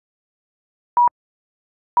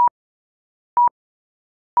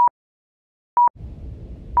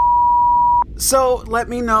So, let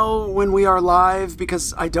me know when we are live,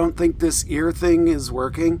 because I don't think this ear thing is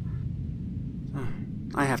working.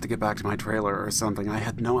 I have to get back to my trailer or something. I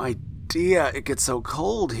had no idea it gets so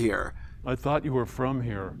cold here. I thought you were from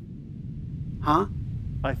here. Huh?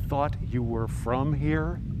 I thought you were from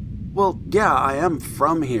here? Well, yeah, I am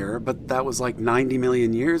from here, but that was like 90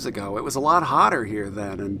 million years ago. It was a lot hotter here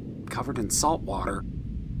then, and covered in salt water.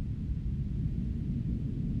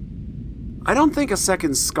 I don't think a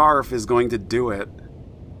second scarf is going to do it.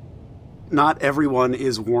 Not everyone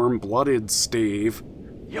is warm-blooded, Steve.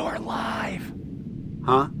 You're live!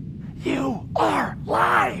 Huh? You are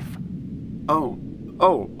live! Oh,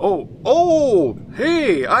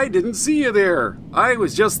 hey, I didn't see you there. I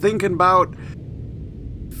was just thinking about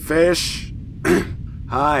fish.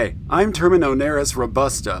 Hi, I'm Terminonaris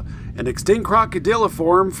robusta, an extinct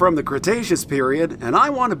crocodiliform from the Cretaceous period, and I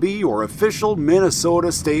want to be your official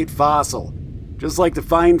Minnesota state fossil. Just like the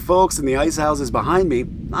fine folks in the ice houses behind me,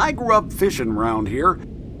 I grew up fishing around here.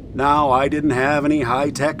 Now, I didn't have any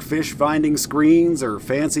high-tech fish-finding screens or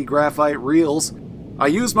fancy graphite reels. I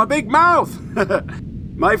used my big mouth!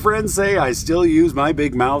 My friends say I still use my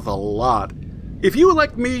big mouth a lot. If you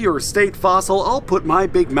elect me your state fossil, I'll put my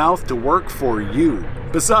big mouth to work for you.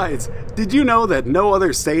 Besides, did you know that no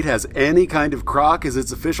other state has any kind of croc as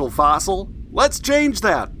its official fossil? Let's change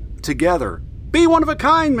that. Together. Be one of a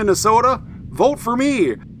kind, Minnesota. Vote for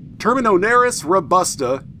me, Terminonaris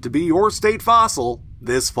robusta, to be your state fossil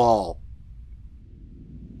this fall.